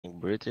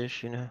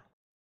British, you know.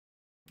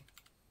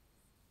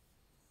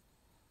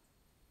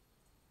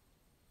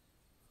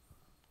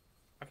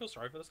 I feel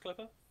sorry for this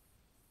Clipper.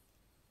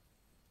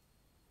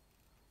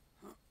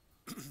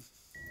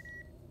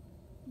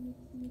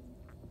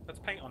 Let's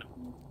paint on him.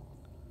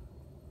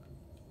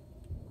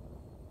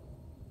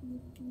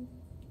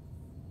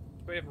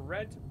 We have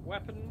red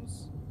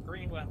weapons,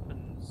 green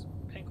weapons,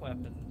 pink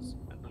weapons,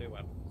 and blue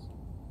weapons.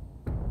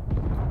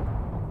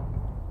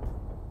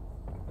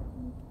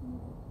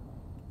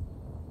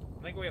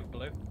 I think we have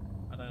blue.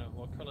 I don't know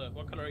what color.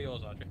 What color are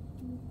yours,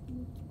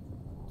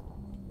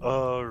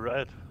 RJ?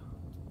 Red.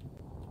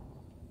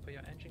 But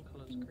your engine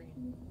color is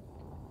green.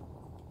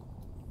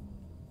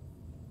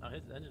 Oh,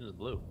 his engine is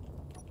blue.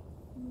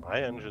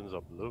 My engines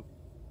are blue.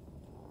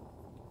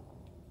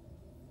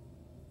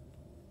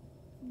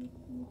 Doesn't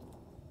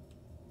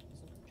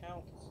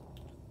count.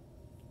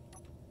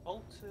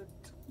 Altered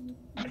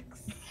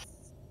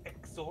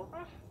Exora,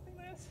 I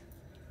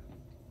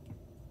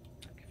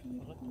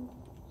think that is.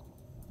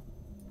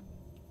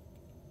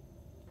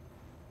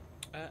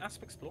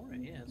 Asp Explorer,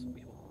 yes.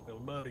 We'll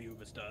murder you,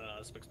 Mr.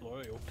 Asp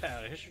Explorer. You'll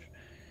perish.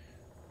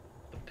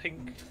 The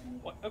pink.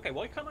 What? Okay,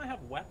 why can't I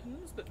have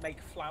weapons that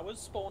make flowers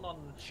spawn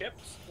on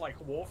ships like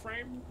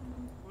Warframe?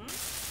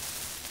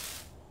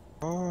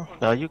 Oh,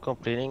 are you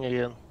complaining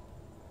again?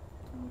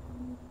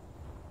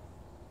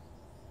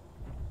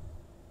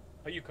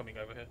 Are you coming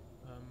over here?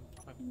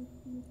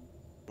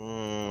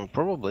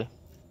 Probably.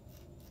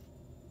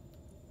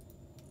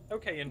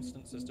 Okay,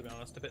 instances to be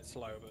honest, a bit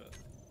slow, but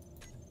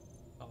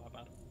not that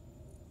bad.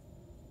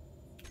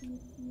 I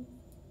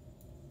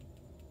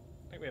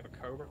think we have a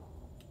Cobra.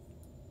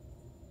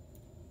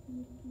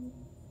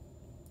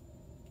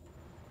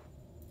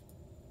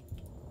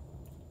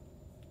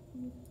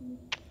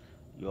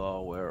 You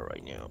are where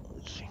right now?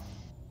 Let's see.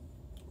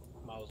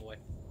 Miles away.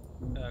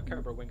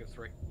 Cobra wing of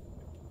 3.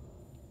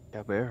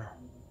 Yeah, where?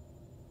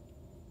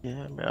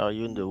 Yeah, are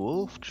you in the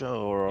Wolf,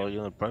 Joe, or are you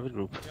in a private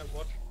group? Yeah,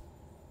 watch.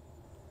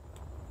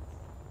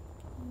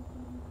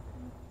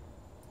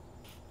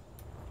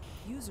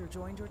 User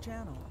joined your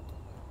channel.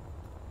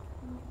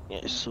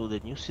 Yeah, so the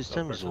new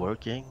system is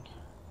working.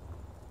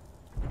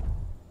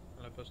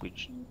 Hello,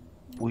 person.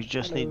 We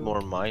just need more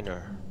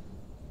miner.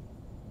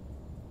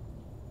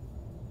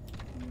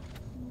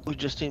 We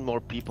just need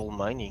more people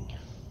mining.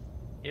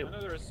 I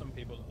know there is some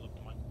people that love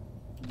to mine.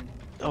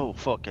 Oh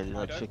fuck, I did I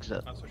not don't, fix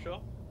that. that's for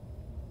sure.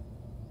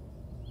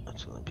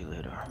 That's gonna be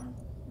later.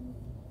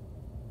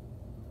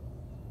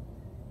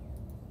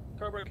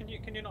 Cobra, can you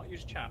not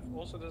use chaff?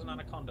 Also, there's an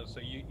anaconda, so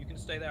you can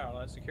stay there. I'll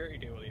let security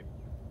deal with you.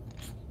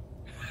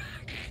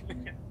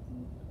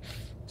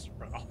 Just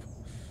run off.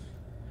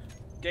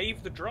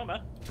 Dave the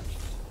drummer.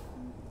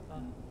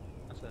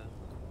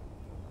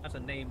 That's a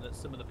name that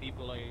some of the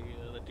people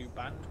that do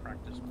band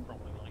practice would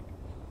probably like.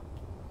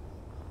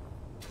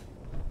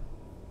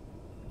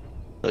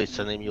 So it's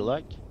a name you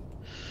like?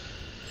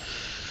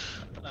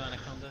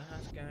 Anaconda,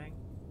 how's it going?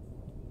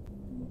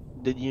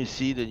 Did you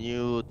see the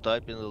new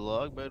type in the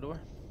log, by the way?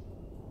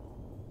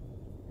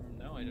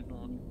 No, I did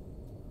not.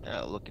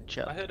 Yeah, look at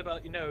chat. I heard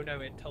about, no,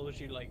 it tells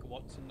you like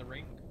what's in the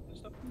ring and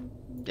stuff.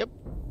 Yep.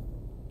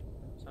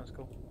 Sounds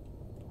cool.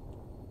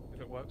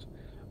 If it works.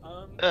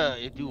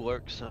 It do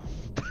work, so.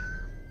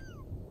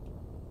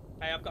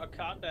 Hey, I've got a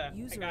conda.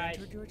 User Hey guys,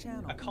 entered your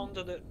channel. a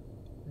conda that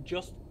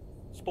just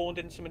spawned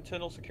in some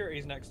internal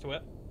securities next to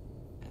it.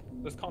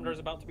 This conda is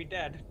about to be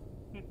dead.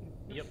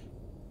 Yep.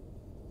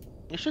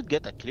 You should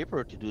get a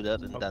clipper to do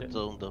that in that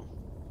zone, though.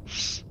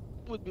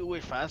 Would be way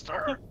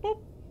faster.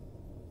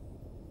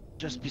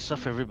 Just piss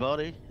off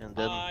everybody, and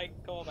then I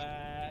call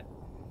that.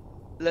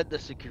 let the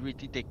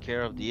security take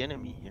care of the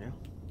enemy, you know?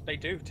 They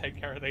do take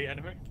care of the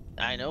enemy.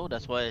 I know,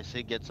 that's why I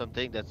say get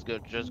something that's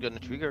just gonna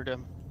trigger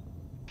them.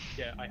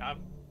 Yeah, I have.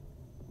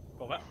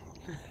 Corvette.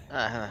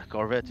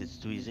 Corvette, it's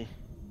too easy.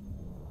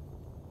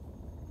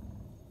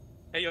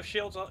 Hey, your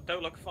shields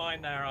don't look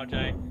fine there,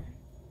 RJ.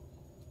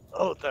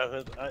 Oh damn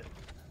it!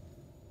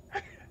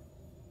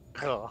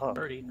 Oh,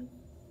 30.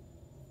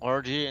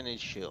 RG and his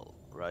shield,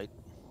 right?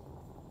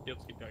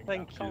 Shields keep going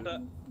Thank down. you.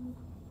 Conda.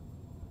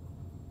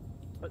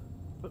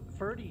 But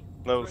Ferdy.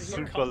 no, Right here.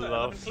 super Conda, 11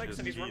 loves clicks his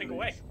and he's running feelings.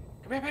 away.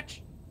 Come here,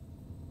 bitch!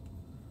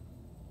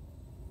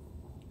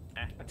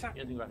 Attack!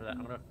 Yeah, think after that.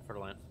 I'm gonna for the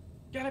line.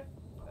 Get it!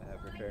 I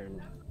have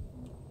returned.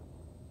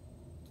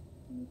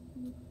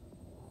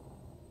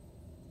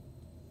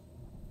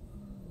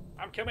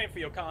 I'm coming for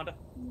your Conda.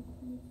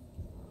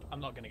 I'm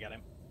not gonna get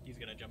him. He's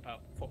gonna jump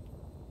out. Fuck.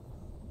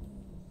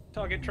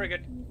 Target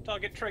triggered.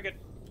 Target triggered.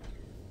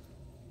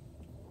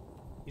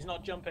 He's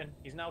not jumping.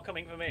 He's now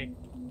coming for me.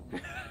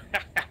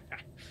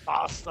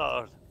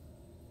 Bastard!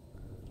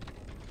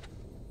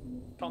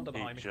 Conda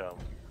behind me. Jump.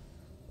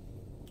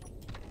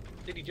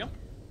 Did he jump?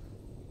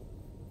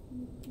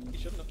 He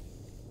shouldn't have.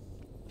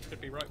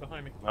 Should be right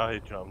behind me. No, he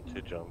jumped.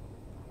 He jumped.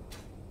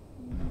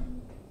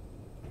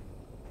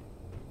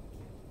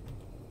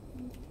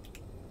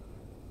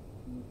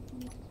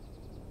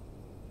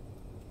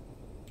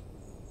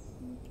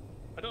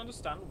 I I don't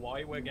understand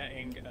why we're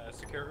getting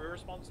security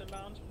response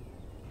inbound,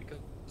 because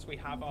stats we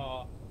have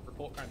our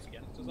report counts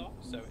against us off,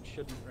 so it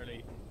shouldn't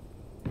really.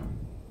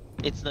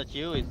 It's not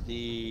you, it's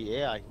the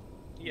AI.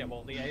 Yeah,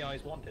 well, the AI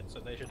is wanted, so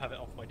they should have it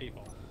off by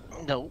default.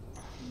 No.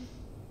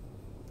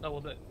 No,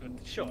 well,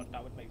 sure,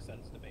 that would make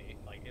sense to me.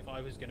 Like, if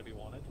I was going to be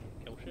wanted,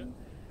 kill shit,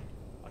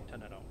 I'd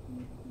turn it on.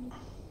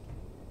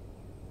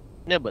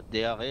 Yeah, but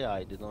they are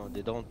AI. They don't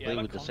Yeah, play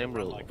that with the Condor same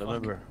ran rule. like fuck.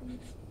 Remember?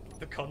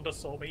 The Condor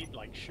saw me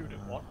like shoot it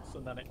once,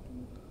 and then it.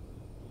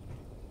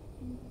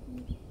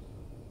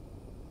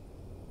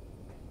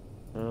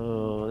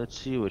 Let's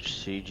see which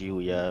CG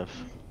we have.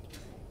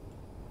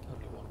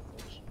 Only one, of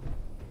course.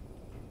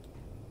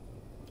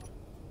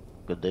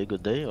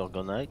 Good day, or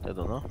good night. I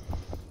don't know.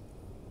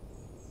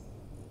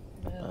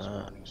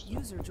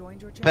 User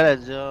joined your channel.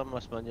 Palladium,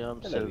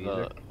 Osmanium, Hello,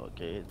 Silver.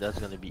 Okay, that's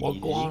gonna be What easy.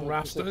 go on,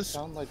 Does it Rastas?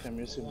 sound like I'm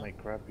using my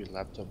crappy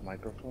laptop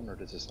microphone, or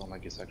does it sound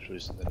like it's actually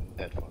using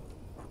a headphone?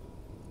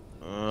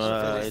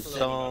 very It's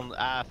slow. on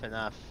half and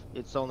half.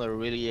 It's on a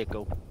really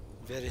echo.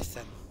 Very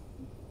thin.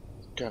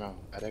 Kinda,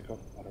 at echo,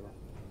 whatever.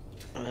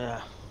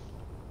 Yeah.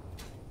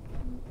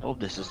 Hope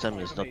the system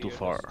is not too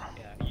far.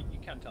 Yeah, you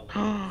can't tell.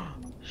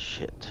 The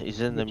Shit,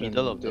 he's in the Between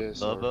middle of the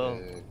this or bubble.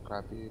 the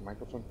crappy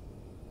microphone.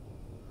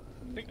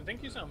 I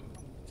think you sound.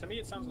 To me,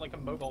 it sounds like a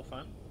mobile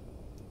phone.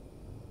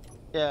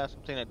 Yeah,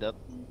 something like that.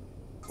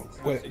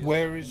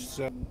 Where is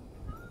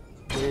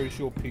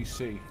your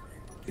PC?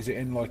 Is it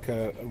in like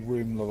a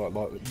room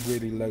like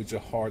really loads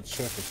of hard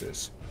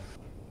surfaces?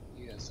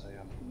 Yes, I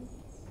am.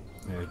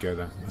 There you go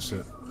then. That's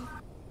it.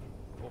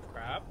 Wolf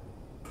crab.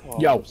 Well,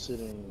 Yo. I'm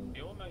sitting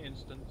You're my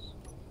instance.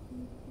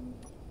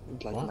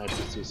 like What? my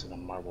PC's in a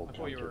marble I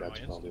thought you counter. were That's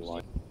my probably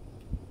why. instance.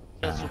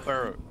 Kill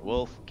Super,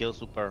 Wolf, kill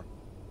Super.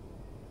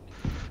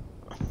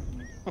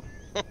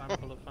 I'm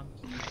full of fun.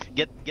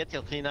 Get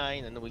your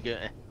T9 and we go.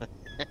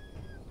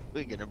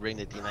 We're gonna bring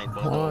the T9 Why?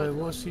 bottle.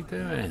 What's he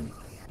doing?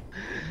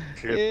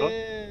 Clipper?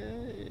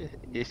 Yeah,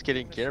 he's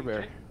killing The Care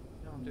Bear. CG?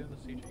 No, I'm doing the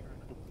CG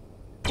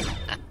right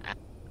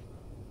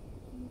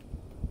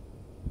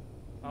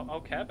now.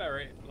 I'll Care Bear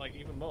it like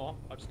even more.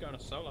 I'll just go on a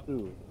solo.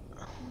 Ooh.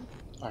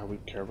 Are we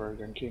Care Bear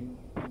King?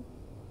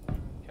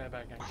 Care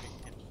Bear gang kick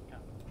in.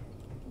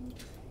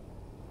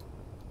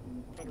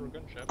 Better a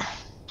gunship.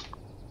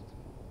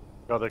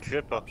 Got a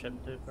clipper. Ship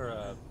too,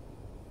 or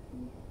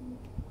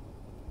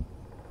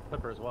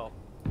Clipper as well.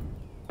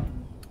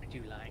 I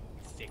do like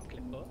sick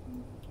clipper.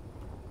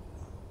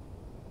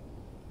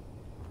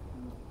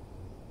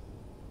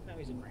 No,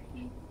 he's in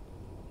range.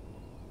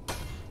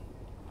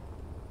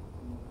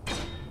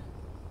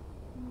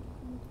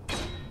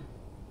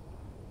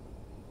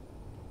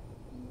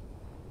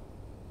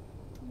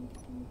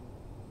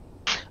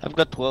 I've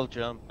got 12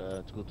 jump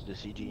to go to the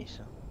CG,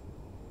 so.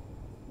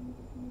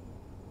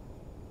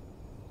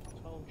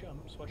 12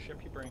 jumps. What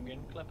ship you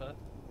bringing? Clipper.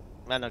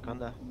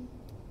 Anaconda.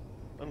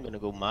 I'm gonna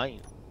go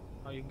mine.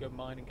 Oh, you can go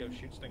mine and go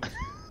shoot things.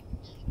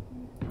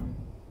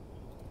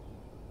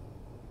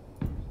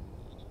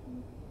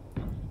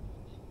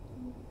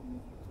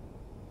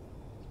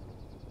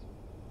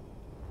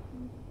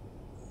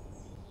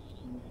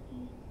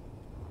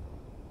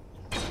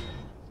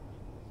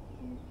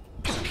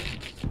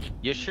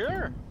 You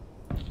sure?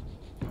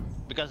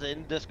 Because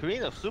in the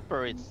screen of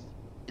Super, it's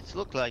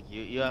look like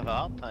you have a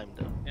hard time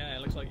though. Yeah,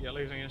 it looks like you're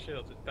losing your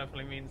shields. It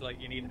definitely means like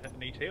you need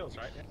heals,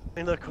 right?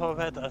 In the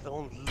Corvette, I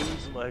don't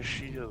lose my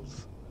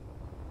shields.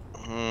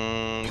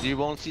 You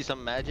won't see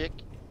some magic.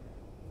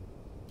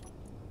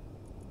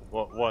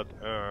 What?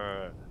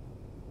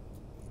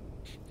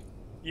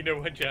 You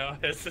know when Joe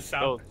hears the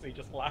sound, 'cause he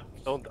just laughs.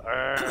 Don't.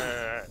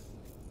 God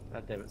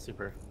damn it,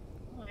 Super.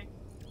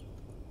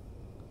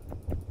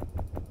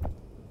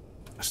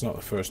 That's not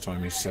the first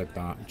time he said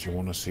that. Do you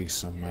want to see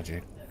some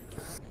magic,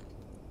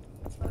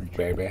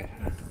 baby?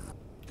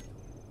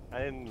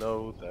 I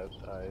know that.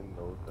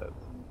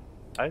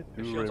 I The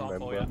do shield's on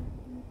for you. remember.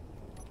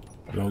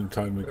 Long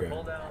time Hold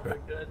ago. down,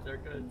 they're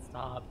good,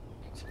 stop.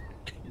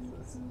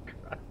 Jesus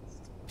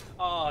Christ.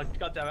 Oh,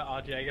 god damn it,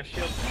 RJ, your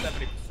shield's at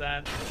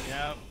 70%.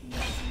 Yep.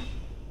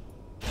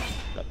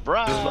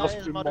 Surprise, This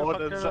must be more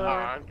than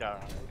motherfucker!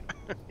 God.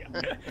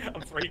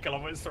 I'm 3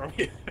 kilometers from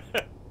you.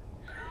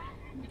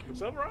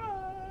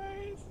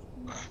 Surprise!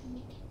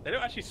 They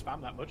don't actually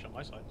spam that much on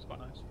my side, it's quite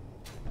nice.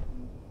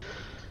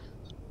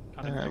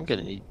 I'm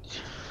gonna need.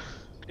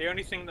 The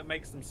only thing that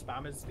makes them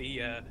spam is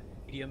the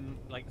medium,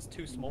 like, it's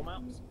 2 small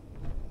maps.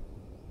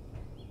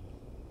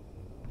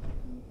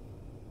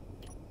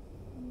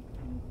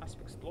 Asp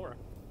Explorer.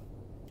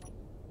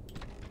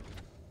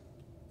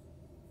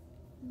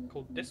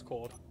 Called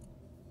Discord.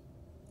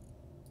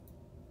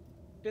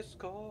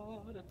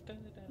 Discord.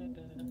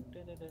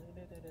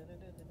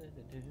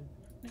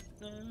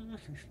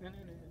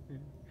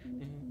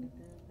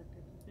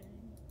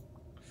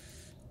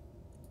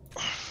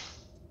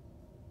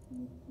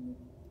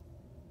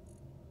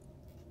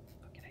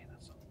 Fucking hate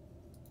that song.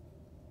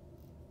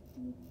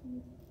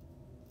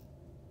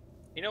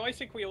 You know, I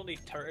think we all need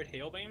turret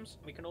heal beams.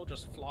 We can all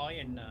just fly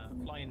in,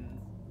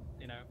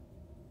 you know,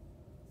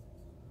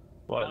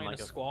 What? fly in Like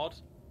a squad.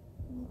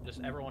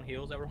 Just everyone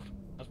heals everyone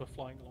as we're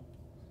flying along.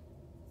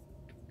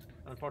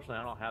 Unfortunately,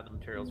 I don't have the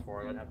materials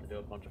for it. I'd have to do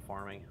a bunch of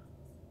farming.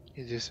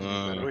 Is this Mm.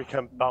 any better? We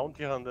can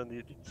bounty hunt and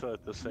eat pizza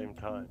at the same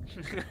time.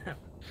 You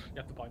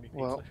have to buy me pizza.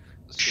 Well,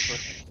 super.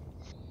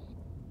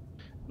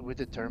 We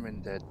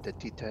determined that the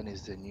T10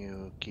 is the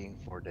new king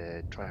for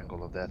the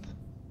Triangle of Death.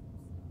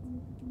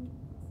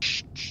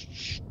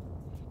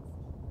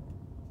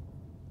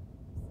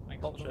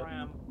 Thanks for the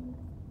ram.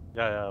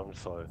 Yeah, I'm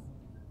sorry.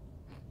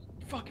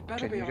 Fuck, it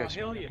better Can be you or I'll guys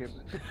heal you. give-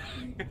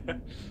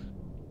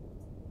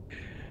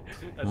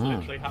 That's Ah,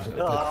 literally happened.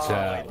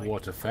 but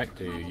what effect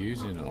are you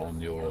using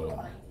on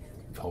your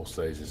pulse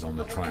lasers on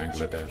the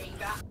Triangle of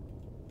Death?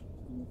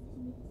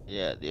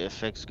 Yeah, the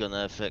effect's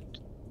gonna affect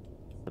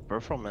the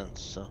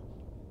performance. So.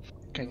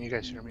 Can you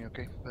guys hear me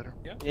okay? Better?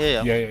 Yeah.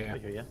 Yeah, yeah, I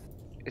hear ya.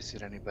 Is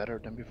it any better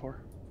than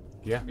before?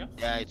 yeah.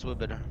 Yeah, it's way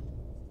better.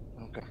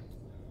 Okay.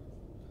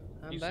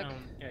 I'm You back. sound,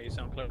 yeah, you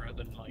sound clearer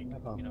than like you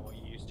know what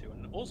you used to,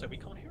 and also we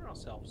can't hear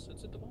ourselves.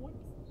 It's a double win.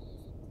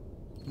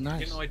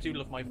 Nice. You know I do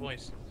love my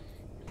voice.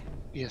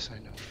 Yes, I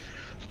know.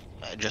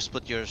 Just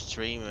put your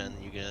stream and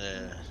you're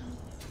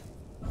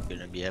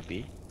gonna be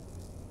happy.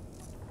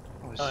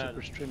 Oh, it's Oh, yeah.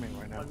 super streaming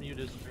right now. Unmute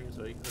his stream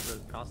so he can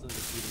constantly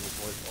repeating his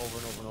voice over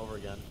and over and over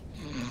again.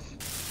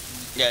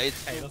 Yeah,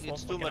 it's Hey, that's it's what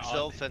too fucking much odd-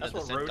 self and That's at the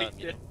what same Rhodey time.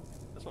 You did. know?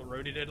 That's what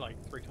Rhodey did like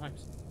 3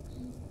 times.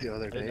 The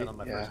other I did day, that on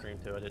my yeah. first stream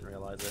too. I didn't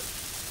realize it.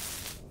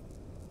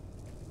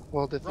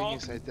 Well, the thing Rock.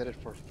 is, I did it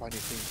for funny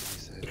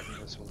things that he said, and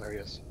it was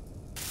hilarious.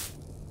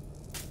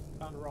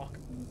 Found a rock.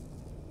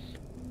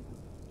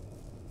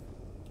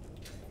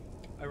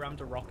 I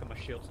rammed a rock and my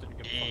shields didn't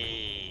give a fuck.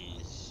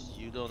 Jeez,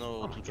 you don't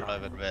know how to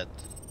drive at red.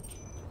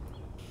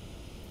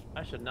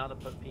 I should not have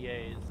put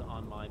PAs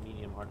on my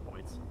medium hard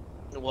points.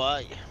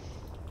 Why?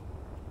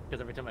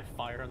 Because every time I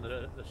fire on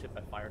the ship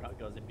I fired out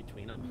goes in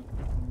between them.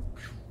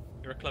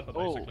 You're a clipper,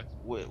 Oh, basically.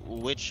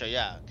 which?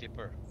 Yeah,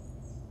 Clipper.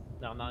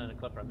 No, I'm not in a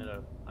clipper.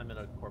 I'm in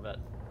a Corvette.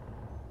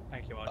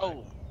 Thank you, RJ.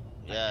 Oh,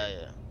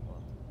 yeah.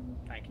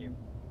 Thank you.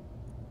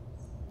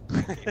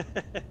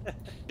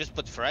 Just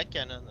put frag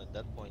cannon at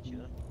that point, you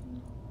know.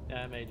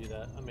 Yeah, I may do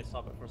that. I may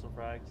stop it for some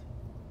frags.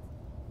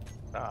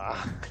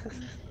 Ah.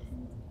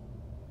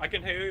 I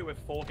can hear you with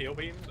 4 heal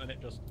beams and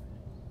it just...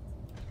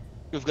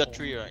 You've got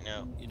 3 right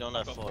now. You don't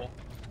I've have got 4. 4.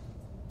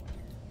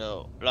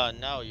 No,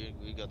 now you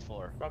got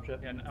 4.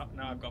 Dropship. Yeah, now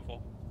I've got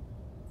 4.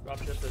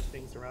 Dropship is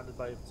being surrounded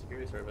by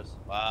security service.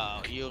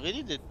 Wow, you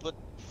really did put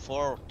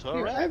 4 Here,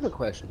 turrets? I have a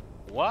question.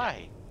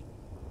 Why?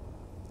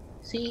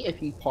 See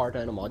if you power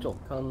down a module,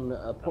 can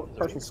a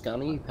person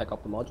scanning you pick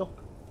up the module?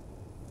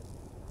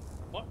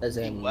 What? As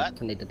in, What?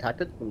 can they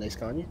detect it when they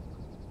scan you?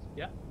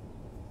 Yeah.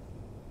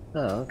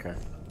 Oh, okay.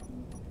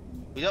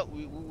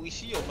 We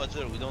see your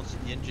module, we don't see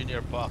the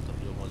engineer part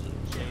of your module.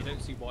 Yeah, you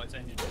don't see why it's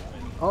engineered.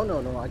 Oh,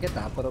 no, I get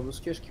that, but I was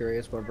just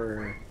curious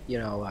whether, you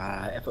know,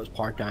 if it was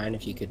powered down,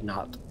 if you could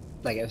not,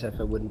 like, as if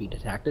it wouldn't be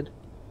detected.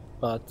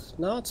 But,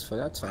 no,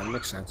 that's fine,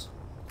 makes sense.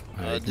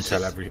 You can this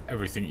tell is-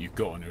 everything you've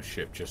got on your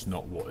ship, just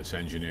not what it's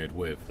engineered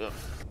with.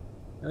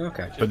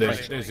 Okay. But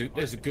Right.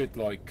 there's a good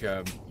like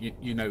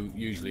you know,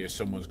 usually if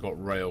someone's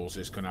got rails,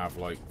 it's gonna have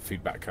like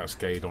feedback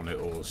cascade on it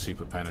or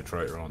super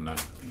penetrator on there.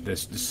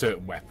 There's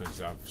certain weapons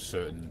that have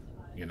certain,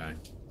 you know,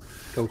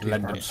 Go to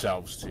lend your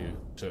themselves to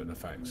certain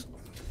effects.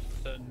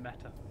 Certain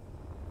meta.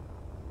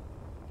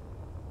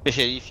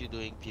 Especially if you're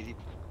doing PvP.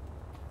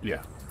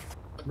 Yeah.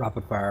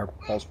 rapid fire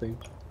pulse beam.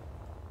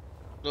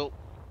 No.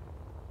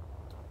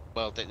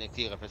 Well,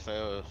 technically, rapid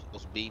fire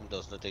beam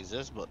does not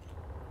exist, but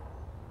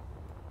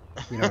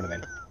You know what I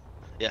mean?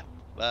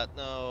 but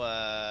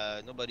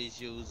no, nobody's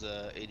used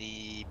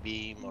any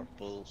beam or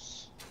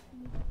pulse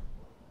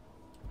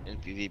in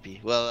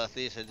PvP. Well, at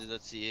least I did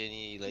not see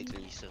any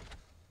lately. So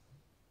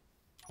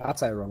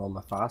That's how I run on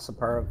my fast. A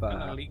pair of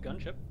An elite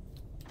gunship.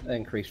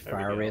 increased There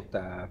we fire go. rate,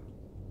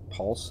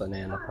 pulse, and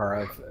then a pair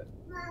of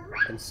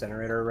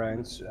incinerator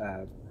rounds,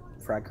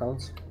 frag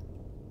cannons.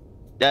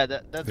 yeah,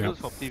 that's Yeah. good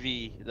for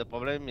PvE. The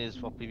problem is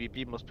for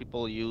PvP, most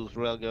people use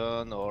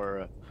railgun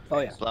or Oh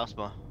yeah.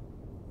 plasma.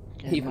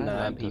 Even my the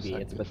lab does MPV,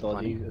 it's a bit active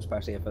dodgy, funny.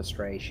 especially if a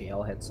stray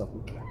shell hits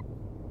something.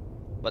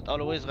 But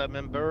always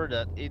remember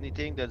that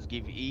anything that's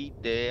give heat,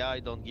 the AI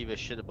don't give a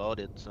shit about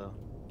it. So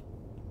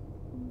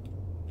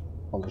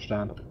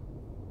Understand?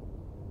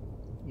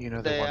 You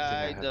know the the one thing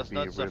I AI have does to be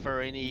not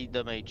suffer any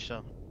damage.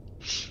 So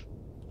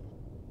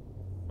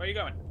Where you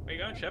going? Where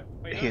you going, ship?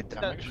 Where you hit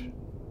going? damage.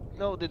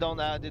 no, they don't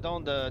I get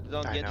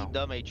know. any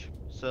damage.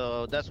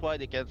 So that's why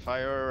they can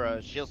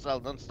fire shield cell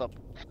non-stop.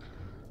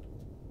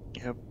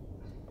 Yep.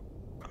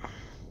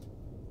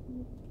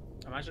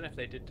 Imagine if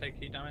they did take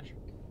heat damage.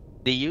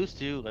 They used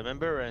to,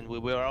 remember, and we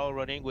were all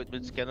running with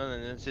Blitz cannon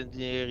and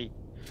incendiary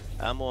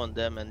ammo on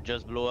them and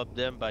just blow up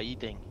them by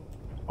eating.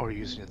 Or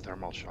using a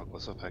thermal shock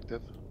was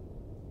effective.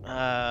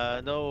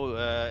 No,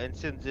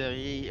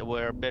 incendiary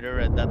were better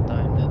at that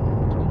time than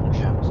thermal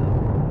shock. So.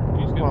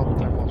 You just get Well, one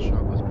heat- thermal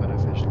shock was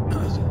beneficial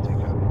because it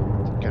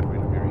to get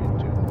rid of your heat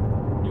too.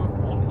 You have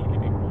one healy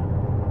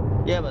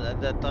beam. Yeah, but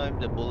at that time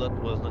the bullet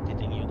was not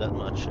hitting you that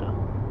much.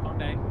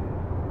 Okay.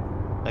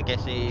 Like I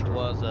say, it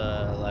was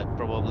like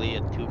probably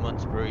a 2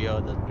 months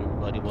period that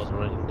everybody was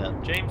running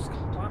that. James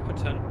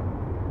Clapperton.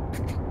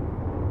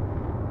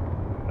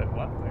 But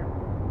what? Where?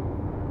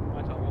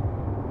 I tell you.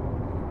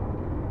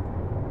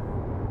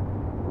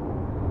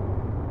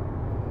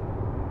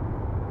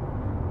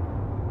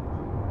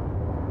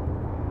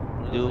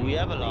 Do we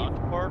have a launch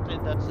port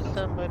in that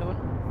system, by the way?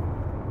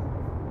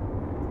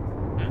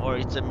 Or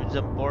it's a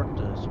museum port,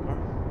 super?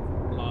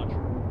 Large.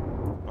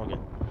 Okay.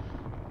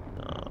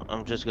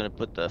 I'm just gonna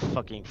put the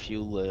fucking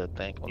fuel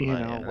tank on You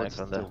my know what's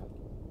on the, there.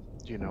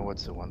 you know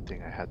what's the one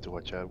thing I had to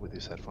watch out with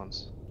these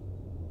headphones?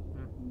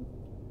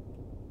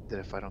 That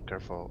if I'm not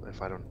careful,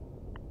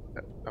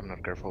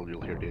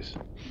 you'll hear this.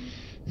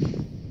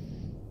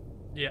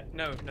 Yeah,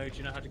 no, do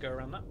you know how to go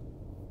around that?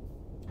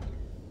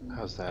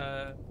 How's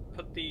that?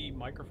 Put the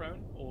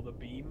microphone, or the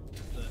beam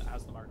that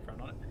has the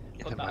microphone on it,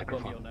 Yeah, put the that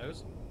above microphone. your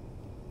nose.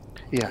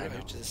 Yeah, I Put it know.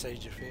 out to the side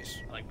of your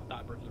face. Like, put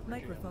that above your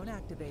Microphone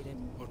activated.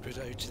 Or put it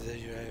out to the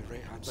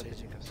right hand But side. then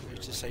you can see Out your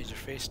to the side of your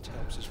face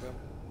helps as well.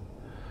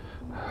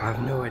 I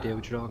have no idea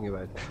what you're talking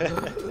about.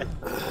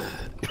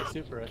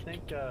 Super. I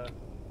think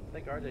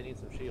RJ needs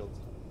some shields.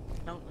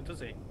 No, does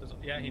he?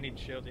 Yeah, he needs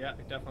shields. Yeah,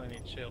 he definitely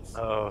needs shields.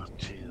 Oh,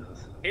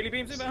 Jesus. Haley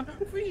beams him.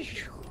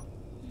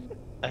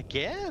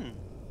 Again?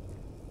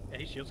 Yeah,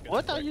 he shields.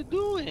 What are you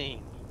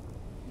doing?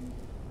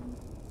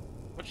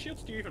 What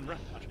shields do you even run,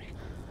 actually?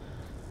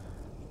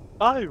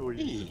 I will.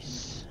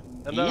 Jeez.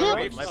 And Yeah,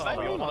 then but my Oh,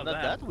 background one on of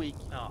that them. that week.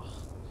 Oh.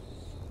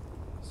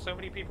 So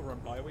many people run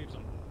bioweaves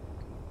on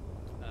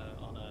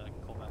a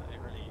combat. It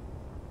really,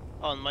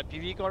 On my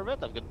PV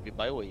Corvette, I've got to be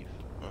Biowave.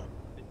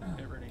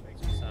 it really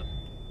makes me sad.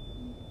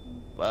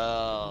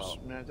 Wow.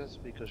 Man, that's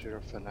because you're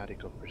a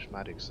fanatic of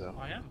prismatics, though.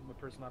 I am a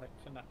prismatic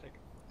fanatic.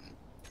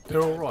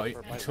 They're alright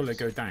until they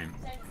go down.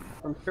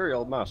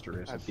 Imperial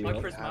Master is I've a My Yeah.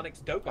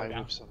 prismatics don't go down.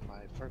 Fireworks on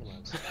my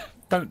Furlans.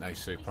 Don't they,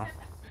 Super?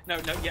 No,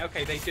 yeah,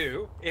 okay, they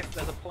do. If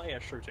there's a player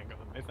shooting at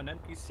them, if an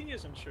NPC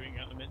isn't shooting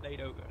at them, they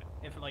don't go down.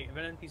 If an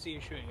NPC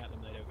is shooting at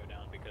them, they don't go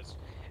down because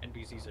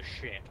NPCs are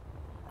shit.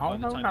 Oh, By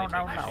the no, time no, they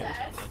no, take no. their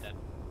shields, they're dead.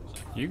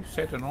 You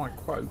said, and I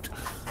quote.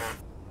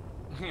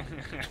 So.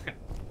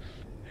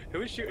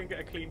 Who is shooting at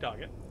a clean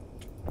target?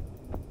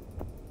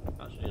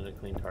 Not shooting at a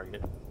clean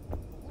target.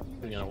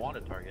 Shooting at a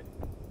wanted target.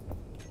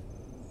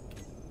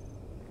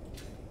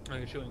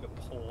 I'm shooting a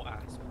poor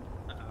asp.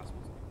 That asp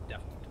was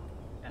definitely.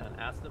 And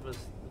Asta was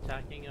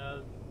attacking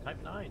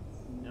Type 9,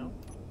 you know?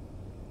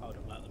 I would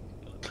have let them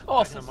kill it.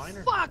 Oh, Attacking for a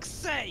miner. fuck's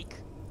sake!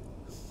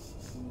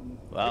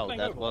 Wow, playing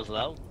that Overwatch, was right?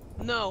 loud.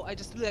 No, I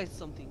just realized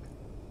something.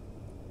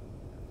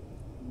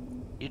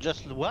 You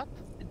just what?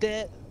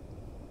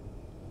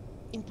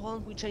 In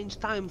Poland we changed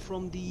time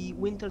from the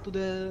winter to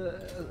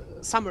the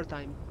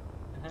summertime.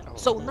 Oh,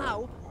 So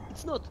now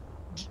it's not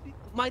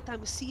my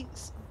time. It's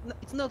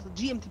not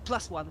GMT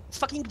 +1. It's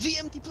fucking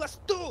GMT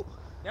 +2.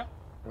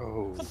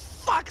 Oh, For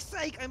fuck's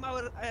sake, I'm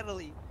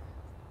early.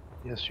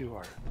 yes, you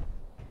are.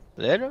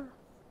 Later?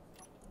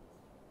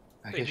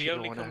 I Wait, guess he you don't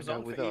only want to comes hang out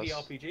on for with us.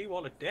 EDRPG?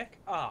 What a dick.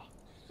 Ah.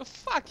 Oh,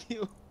 fuck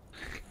you.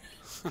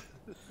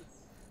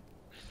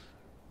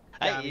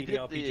 Damn, Hey, you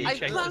EDRPG did I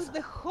changes. planned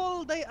the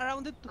whole day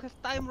around it to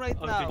have time right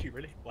Oh, now. did you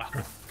really? Wow.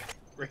 Oh,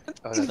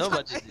 No,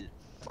 that's- but it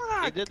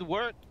Fuck. did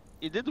work.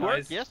 It did work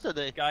Guys,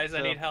 yesterday. Guys, I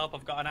so- need help.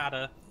 I've got an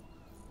adder.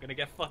 I'm gonna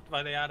get fucked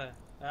by the adder.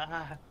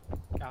 Ah,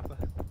 Kappa.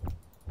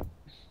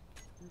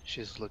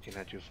 She's looking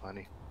at you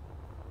funny.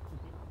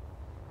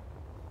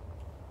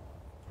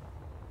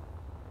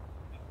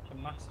 A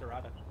master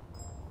adder.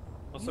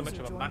 Not so much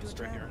User of a joined your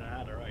master if you're an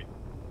channel. adder, right?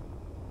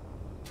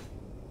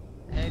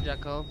 Hey,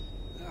 Jacko.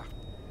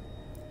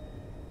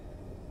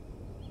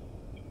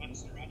 A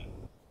master adder.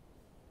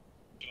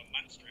 You're a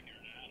master if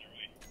you're an adder,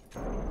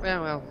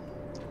 right? Well,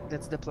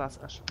 that's the plus,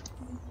 Ash.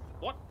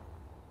 What?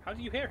 How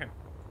do you hear him?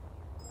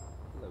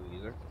 Hello,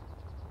 user.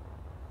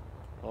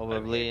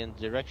 Probably in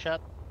direct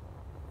shot.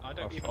 I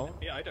don't Or even. phone?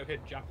 Yeah, I don't hear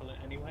Jackal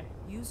anyway.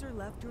 User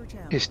left your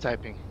channel. He's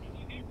typing.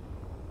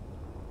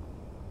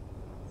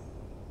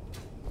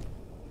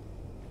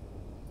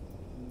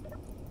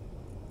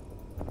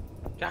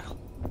 Jackal.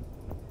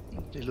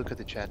 You look at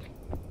the chat.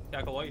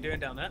 Jackal, what are you doing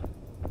down there?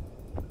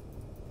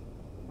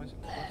 Why is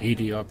it-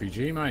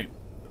 EDRPG, mate.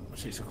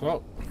 6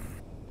 o'clock.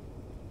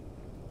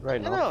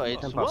 Right now. No,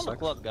 it's 10 1 past 6.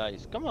 o'clock,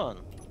 guys. Come on.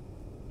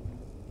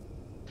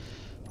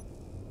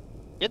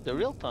 Get the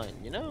real time,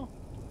 you know?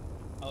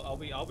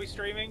 I'll be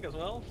streaming as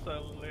well.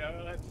 So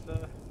yeah, let's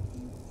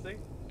see.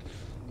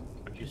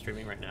 Are you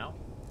streaming right now?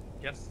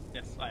 Yes,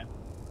 I am.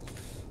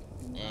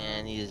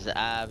 And he's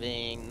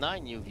having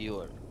 9 new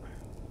viewers.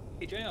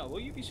 Hey JR, will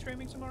you be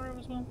streaming tomorrow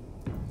as well?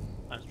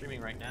 I'm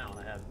streaming right now, and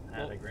I have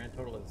had a grand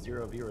total of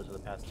 0 viewers for the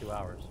past 2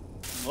 hours.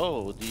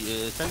 Oh,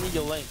 send me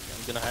your link.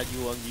 I'm gonna add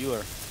you on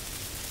viewer.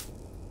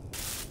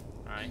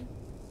 Alright.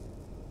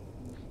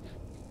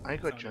 I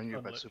could Sounds join you, but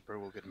equivalent. Super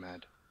will get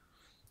mad.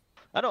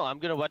 I know, I'm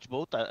gonna watch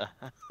both Yeah,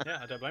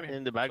 I don't blame you.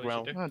 in the That's what you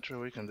background. should do. Not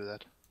true, we can do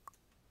that.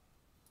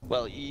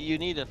 Well, you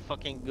need a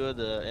fucking good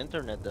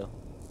internet though.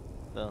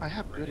 So. I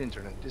have good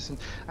internet.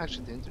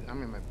 Actually,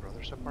 I'm in my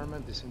brother's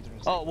apartment. This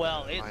internet. Oh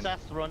well, it's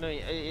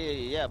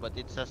Astroni. Yeah, but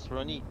it's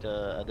Astroni,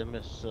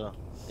 Adamus. So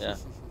yeah.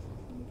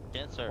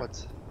 Cancer.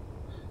 What's?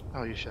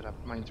 Oh, you shut up.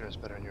 My internet's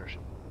better than yours.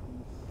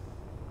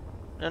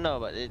 No,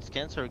 but it's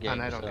Cancer game.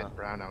 And I don't get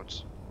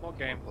brownouts. What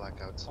game? Or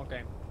blackouts. What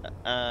game?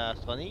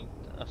 Astroni?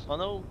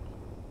 Astrono?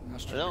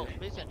 No,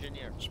 Space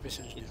Engineer. Space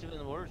Engineer. It's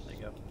even worse. There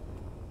you go.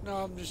 No,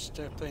 I'm just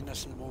playing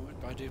this in the moment,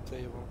 but I do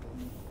play World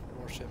of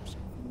Warships.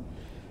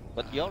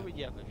 But you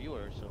already have a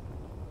viewer, so.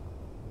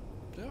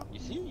 Yeah. You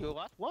see, you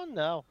got one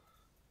now.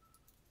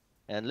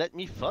 And let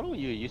me follow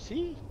you, you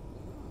see?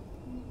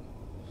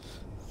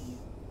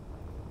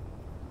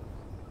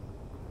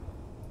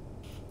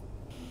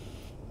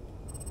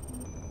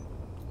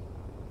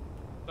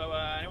 So,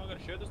 anyone gonna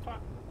shoot this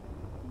time?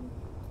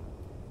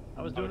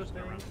 I was doing a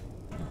thing.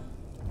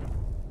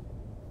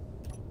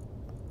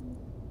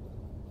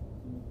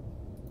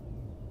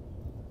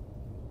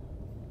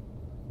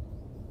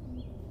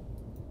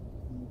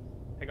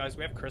 Hey guys,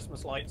 we have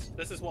Christmas lights.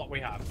 This is what we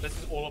have. This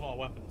is all of our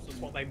weapons. This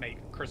is what they make.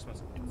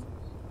 Christmas lights.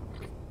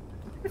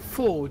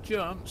 4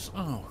 jumps.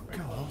 Oh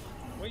god.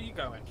 Where are you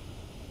going?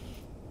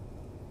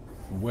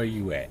 Where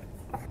you at?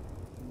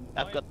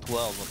 I've got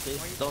 12, okay?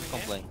 Why are you Don't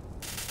coming complain.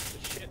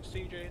 Shit,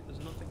 CJ, there's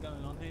nothing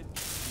going on here.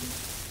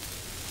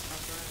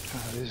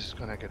 This is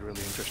gonna get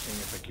really interesting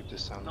if I keep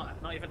this sound.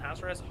 Not even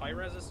house res, high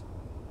reses,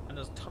 and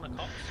there's a ton of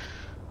cops.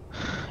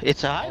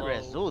 It's a high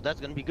res. Oh,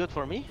 that's gonna be good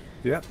for me.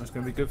 Yeah, that's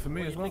gonna be good for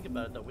me When as you well. think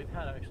about it, though, we've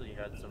actually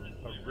had some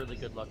really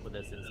good luck with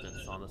this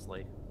instance,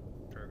 honestly.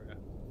 True, yeah.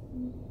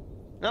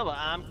 No, but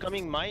I'm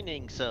coming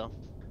mining, so.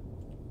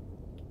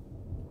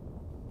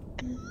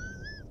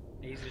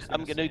 Easiest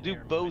I'm gonna sit do here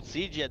and both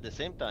siege at the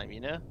same time, you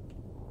know?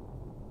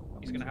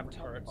 He's gonna have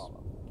turrets.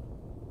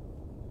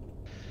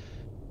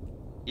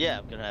 Yeah,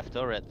 I'm gonna have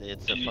turret.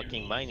 It's a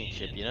fucking mining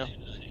ship, you know?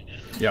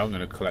 Yeah, I'm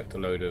gonna collect a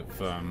load of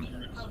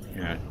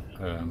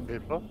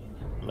People?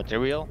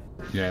 Material?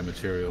 yeah,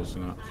 materials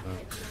and that.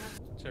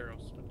 So.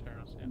 Materials,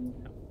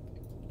 yeah.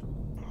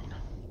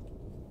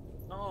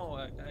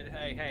 Oh,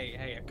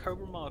 hey, a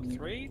Cobra Mark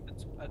III?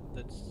 That's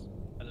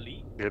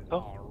elite?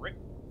 People? Oh, rip.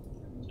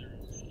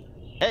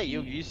 Hey,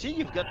 you see,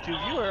 you've got 2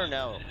 viewers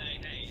now.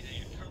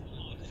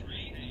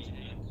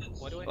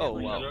 Why do I Oh,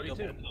 hear wow. like a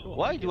double? Cool.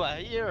 Why do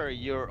I hear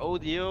your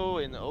audio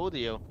in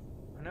audio?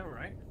 I know,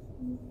 right?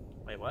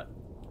 Wait, what?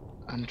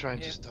 I'm trying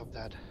Yeah. to stop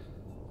that.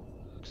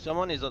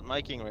 Someone is not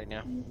miking right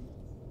now.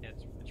 Yeah,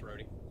 it's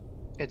Rody.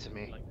 It's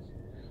me. Like,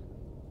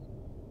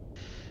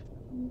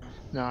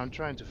 No, I'm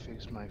trying to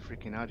fix my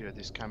freaking audio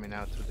that's coming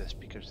out through the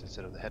speakers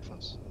instead of the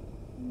headphones.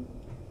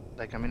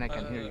 Like, I mean, I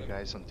can hear you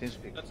guys on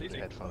TeamSpeak that's through the easy.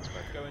 headphones,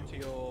 but go into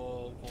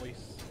your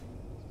voice,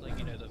 like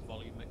you know the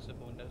volume mixer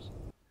for Windows.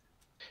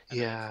 And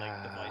then it's,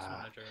 like, device yeah.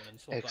 manager and then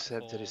swap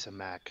Except that it is a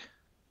Mac.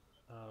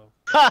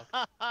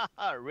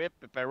 Oh. Rip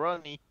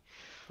pepperoni.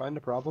 Find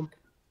a problem.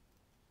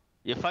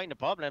 You find a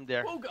problem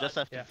there. Oh, God. Just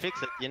have to Yeah.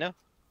 fix it, you know?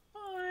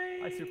 Hi.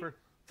 Hi, Super.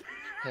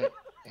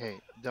 Hey,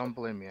 don't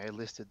blame me. I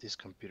listed this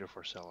computer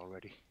for sale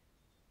already.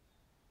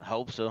 I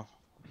hope so.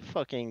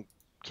 Fucking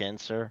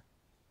cancer.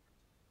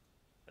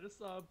 I just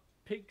saw a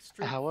pig streak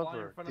fly in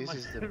However, front of this my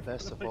is the in front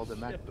best of of all the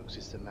my ship. MacBooks.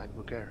 It's the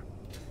MacBook Air.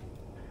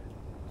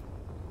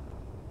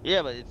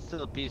 Yeah, but it's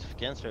still a piece of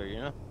cancer, you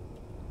know?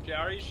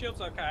 Jerry, your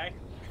shield's okay.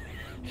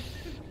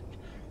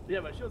 Yeah,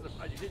 my shields are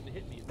fine. You didn't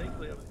hit me.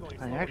 Thankfully, I was going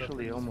slow I enough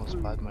actually to almost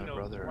flew, bought my right in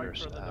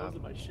brother's, front of the nose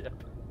of my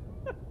ship.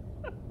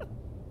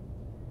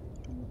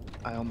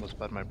 I almost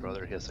bought my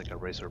brother. He has like a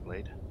razor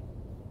blade.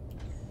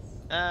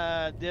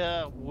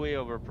 They're way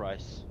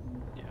overpriced.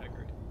 Yeah, I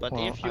agree. But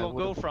Well, if I you go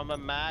would've- from a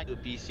Mac to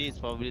PC, it's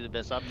probably the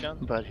best option.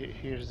 But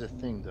here's the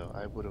thing, though.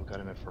 I would have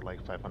gotten it for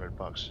like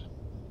 $500.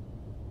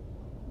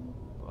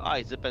 Ah,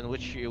 it depends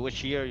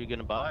which year you're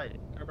gonna buy it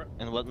Cobra.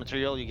 and what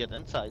material you get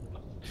inside.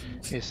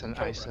 It's an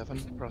Cobra.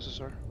 i7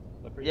 processor.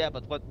 Yeah,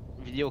 but what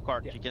video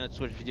card? You cannot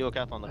switch video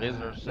card on the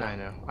Razer. So. I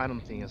know. I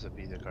don't think it's a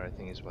video card. I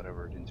think it's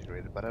whatever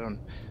integrated. But I'm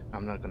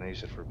not gonna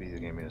use it for video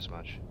gaming as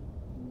much.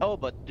 Oh,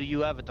 but do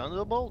you have a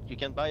Thunderbolt? You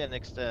can buy an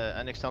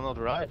external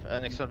drive,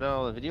 an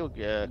external video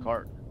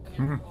card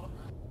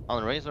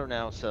on Razer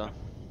now. So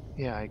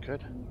Yeah, I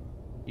could.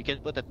 you can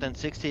put a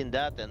 1060 in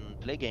that and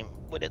play game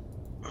with it.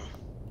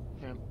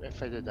 Yeah,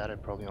 if I did that,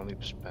 I'd probably only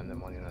spend the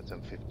money on a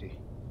 1050.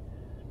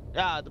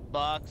 Yeah, the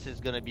box is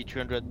gonna be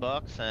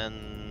 $300,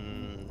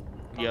 and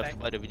you have to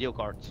buy the video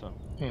card. So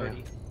Yeah.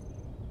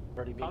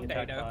 Birdie being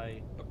attacked Condado.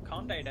 by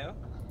Condado.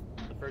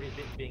 the Birdie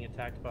being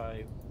attacked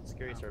by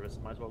security service.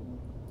 Might as well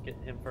get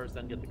him first,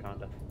 then get the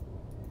conda.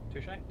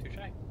 Touche, touche.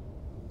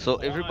 so Oh,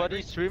 I everybody's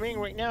agree. streaming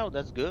right now.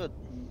 That's good.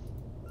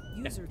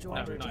 User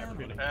joined your no, channel.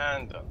 really.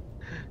 And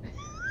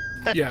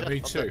Yeah, me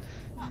too.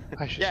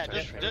 I should Yeah, start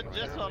just streaming.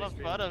 just right out now. of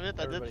fun of it,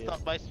 I did Everybody stop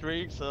is. my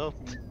stream. So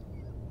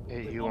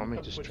Hey, you all want me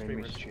the to Twitch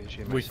stream streamers.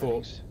 change my We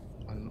thought-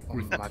 settings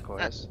on Mac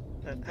OS?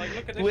 Like,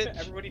 look at this Twitch. shit.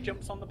 Everybody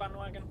jumps on the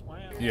bandwagon. Wow.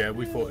 Yeah,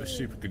 we thought if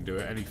Super can do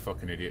it, any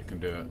fucking idiot can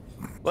do it.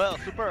 well,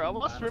 Super, I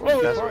was streaming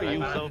Whoa, before that's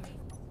you. right. So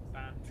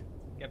Banned.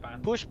 Get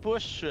banned. push,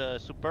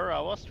 Super, I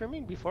was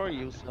streaming before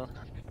you. So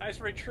That's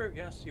very true.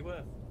 Yes, you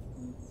were.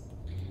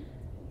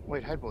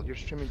 Wait, Headball, you're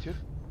streaming too?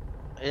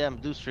 Yeah, I'm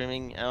do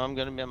streaming, and I'm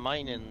gonna be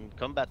mine and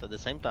combat at the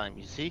same time.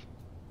 You see?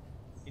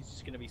 He's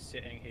just gonna be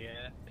sitting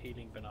here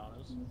peeling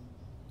bananas.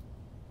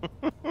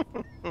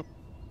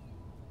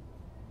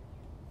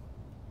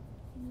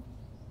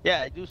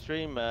 Yeah, I do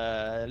stream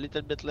a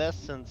little bit less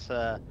since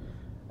I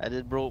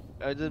did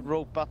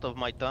broke part of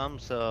my thumb,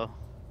 so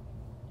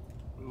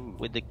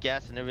with the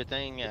cast and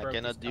everything, You I broke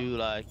cannot his do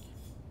like.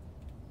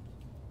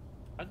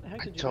 How the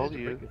heck I did told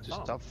manage you break to your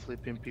thumb? stop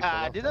flipping people I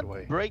off that didn't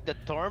way. break the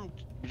thumb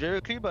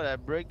directly, but I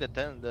break the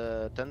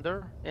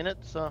tender in it,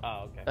 so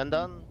Oh, okay.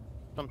 tendon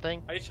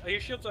something. Are your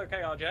shields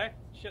okay, RJ?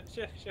 Shit.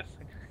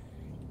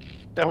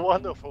 They're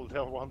wonderful.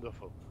 They're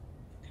wonderful.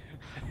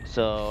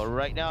 So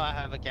right now I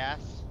have a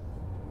cast.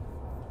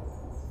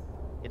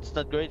 It's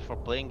not great for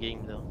playing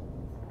game though.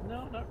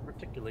 No, not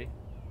particularly.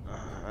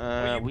 What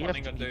are you We have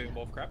planning to on doing,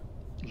 Wolfcrab?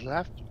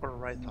 Left or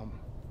right thumb?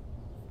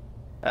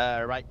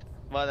 right.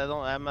 But I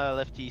don't. I'm a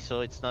lefty,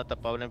 so it's not a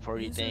problem for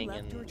User eating left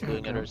and or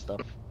doing joined. other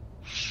stuff.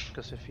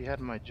 Because if you had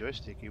my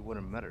joystick, it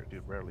wouldn't matter.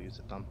 You'd rarely use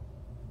the thumb.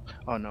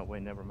 Oh no,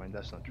 wait, never mind.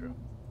 That's not true.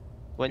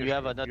 When you You're-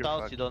 have a you're nut house,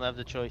 fucked. you don't have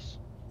the choice.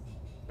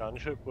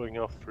 Gunship going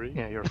off 3.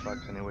 Yeah, you're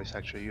fucked anyways.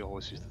 Actually, you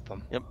always use the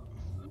thumb.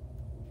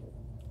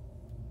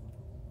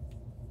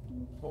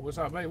 What was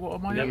that, mate? What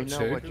am I You up know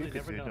to? what you Really could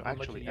never do. know No, how much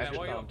actually, you Yeah, use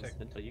what your are you up thumbs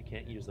until you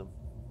can't use them.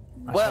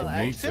 I Well, don't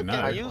I need still to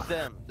can know. use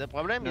them. The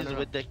problem No, is no, no.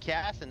 with the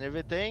cast and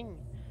everything.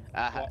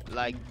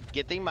 Like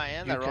getting my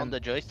hand You around can- the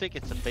joystick,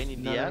 it's a pain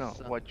in No, the no, ass.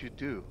 no. What you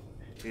do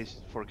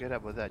is forget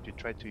about that. You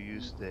try to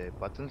use the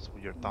buttons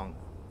with your tongue.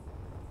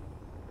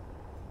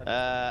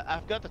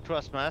 I've got a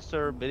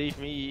Thrustmaster. Believe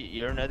me,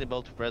 you're not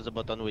able to press the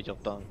button with your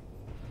tongue.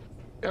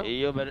 Yep.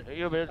 You better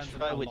Depends on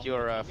try how with long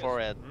your the thing is.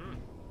 forehead.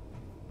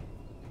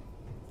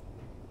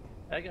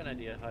 I got an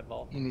idea,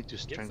 Highball. You need to Get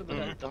strengthen some of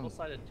your that tongue.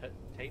 double-sided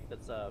tape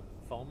that's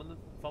foam in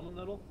the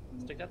middle.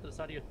 Stick that to the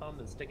side of your thumb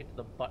and stick it to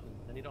the button.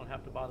 Then you don't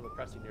have to bother with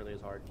pressing nearly as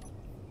hard.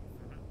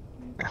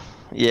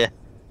 Yeah.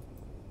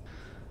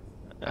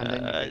 And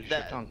then you can use your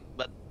that- tongue.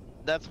 But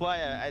that's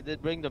why I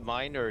did bring the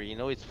miner. You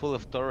know, it's full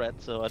of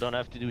turrets, so I don't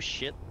have to do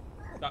shit.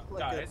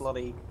 Guys,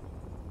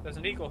 there's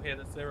an eagle here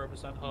that's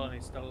 0% hull and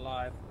he's still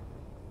alive.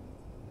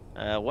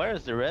 Where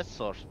is the red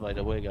source, by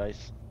the way,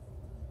 guys?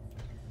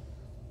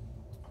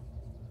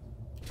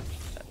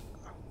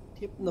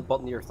 Taping the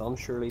button to your thumb,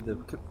 surely the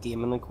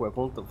gaming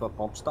equivalent of a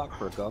bump stock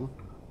for a gun.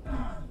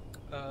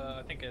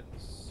 I think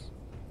it's.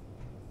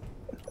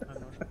 I'm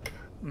not sure.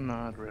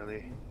 Not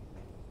really.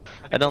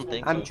 I don't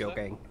think I'm so.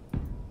 joking.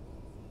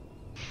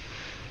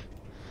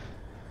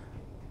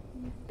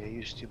 Yeah,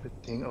 you stupid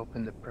thing.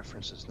 Open the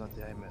preferences, not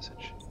the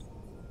iMessage.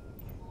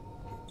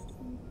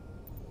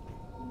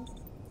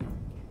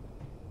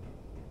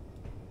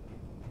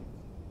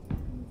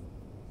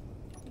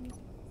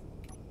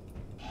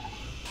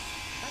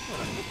 That's what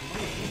I'm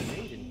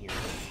made in here.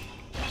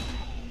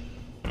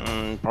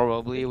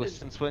 Probably was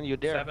since when you're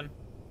there. 7.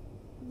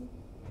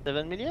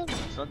 7 million?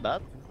 It's not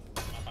bad.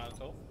 Not bad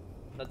at all.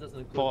 That doesn't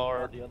include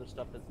For- all the other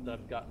stuff that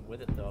I've gotten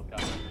with it, though. I've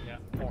got Yeah,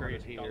 400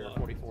 agreed. here,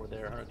 44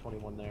 there,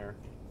 121 there.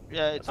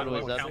 Yeah, it's That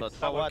always won't that, count- but that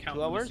for won't what, count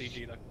 2 for the hours?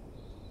 CG though.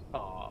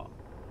 Aw. That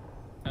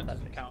That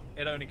doesn't makes count.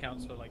 It only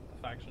counts for like the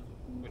faction,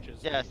 which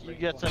is. Yes, you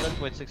get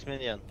 7.6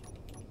 million.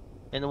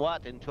 In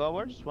what? In 2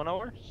 hours? 1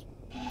 hour?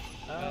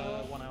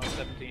 1 hour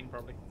 17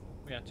 probably.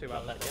 Yeah, 2 Not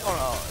hours. that yet.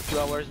 Oh, 2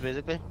 hours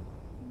basically.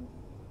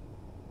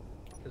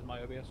 Because my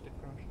OBS did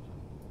crash.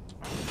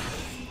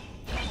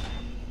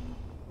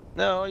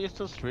 No, you're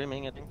still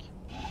streaming, I think.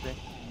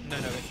 No,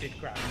 it did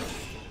crash.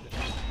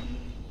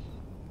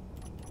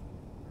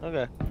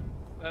 Okay.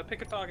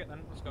 Pick a target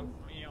then. Let's go.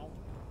 Meow.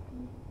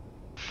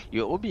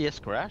 Your OBS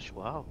crash?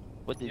 Wow.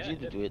 What did Yeah, you it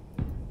do did. to it?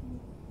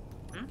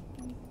 Hmm?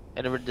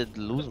 I never did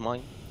lose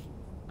mine.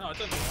 No, it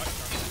doesn't work.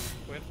 It's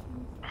weird.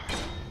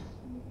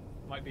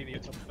 Might be the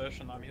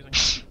version I'm using.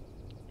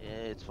 Yeah,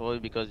 it's probably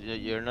because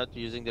you're not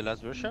using the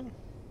last version.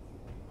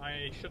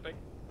 I should be.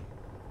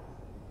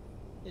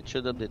 It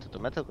should update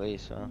automatically,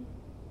 so.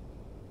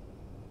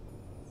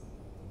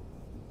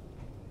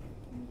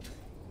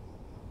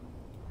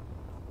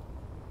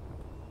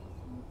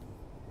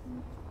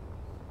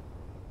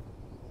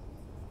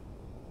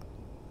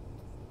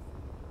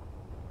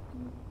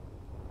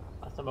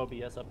 Last time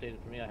OBS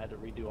updated for me, I had to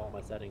redo all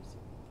my settings.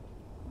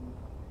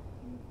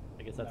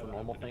 I guess that's a Never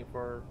normal happened. thing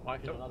for. Well,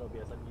 actually, no, not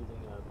OBS. I'm using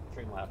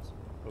Streamlabs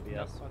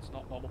OBS. No, that's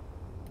not normal.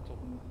 At all.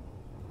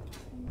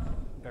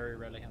 Very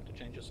rarely have to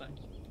change your settings.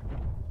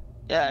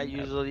 Yeah, I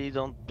usually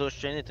don't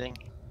push anything.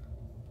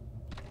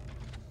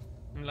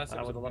 Unless it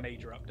I was would a lo-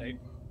 major update,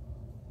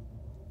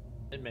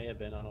 It may have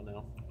been. I don't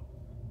know.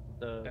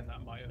 then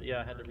that might have.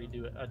 Yeah, I had to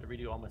redo it. I had to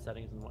redo all my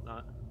settings and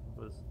whatnot.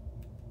 It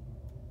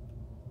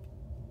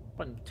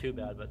wasn't too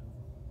bad, but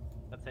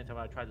at the same time,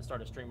 I tried to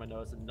start a stream. I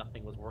noticed that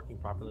nothing was working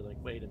properly. Like,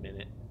 wait a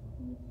minute.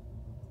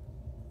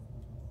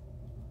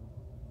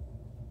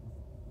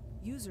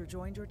 User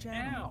joined your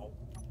channel.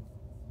 Ow!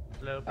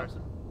 Hello,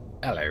 person.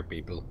 Hello,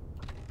 people.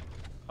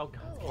 Oh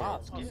God. Oh, wow,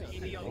 it's the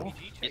RPG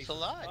It's chase.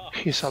 alive. Oh.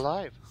 He's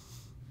alive.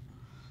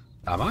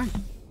 Am I?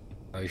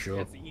 Are you sure?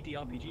 Yeah, it's the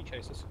EDRPG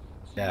chasers.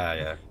 Yeah,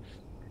 yeah.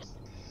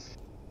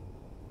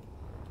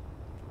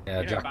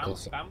 Yeah, You know, Jackal.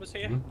 Bam was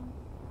here,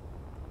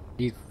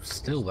 He's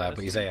still there,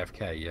 but he's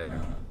AFK,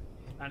 yeah.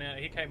 and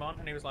he came on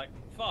and he was like,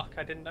 "Fuck,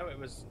 I didn't know it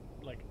was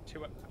like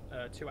 2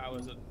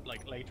 hours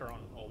like later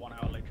on, or 1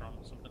 hour later on,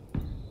 or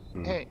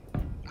something." Hey,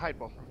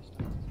 Hideball.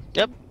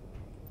 Yep.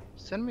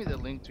 Send me the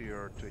link to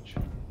your Twitch.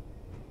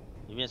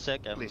 Give me a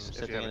sec, I'm Please, if you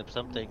setting have up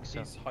something. So.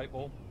 He's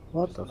Hypeball.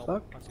 What the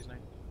fuck? That's his name.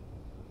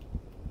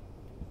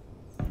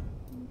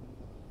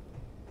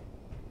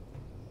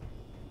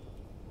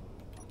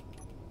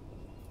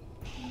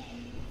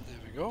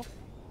 There we go.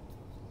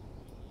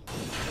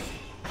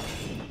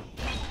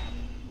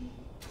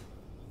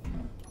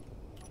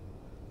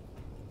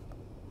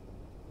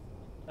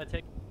 I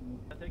take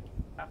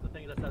half the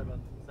things I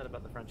said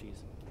about the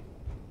Frenchies.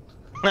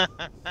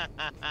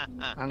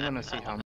 I'm gonna see how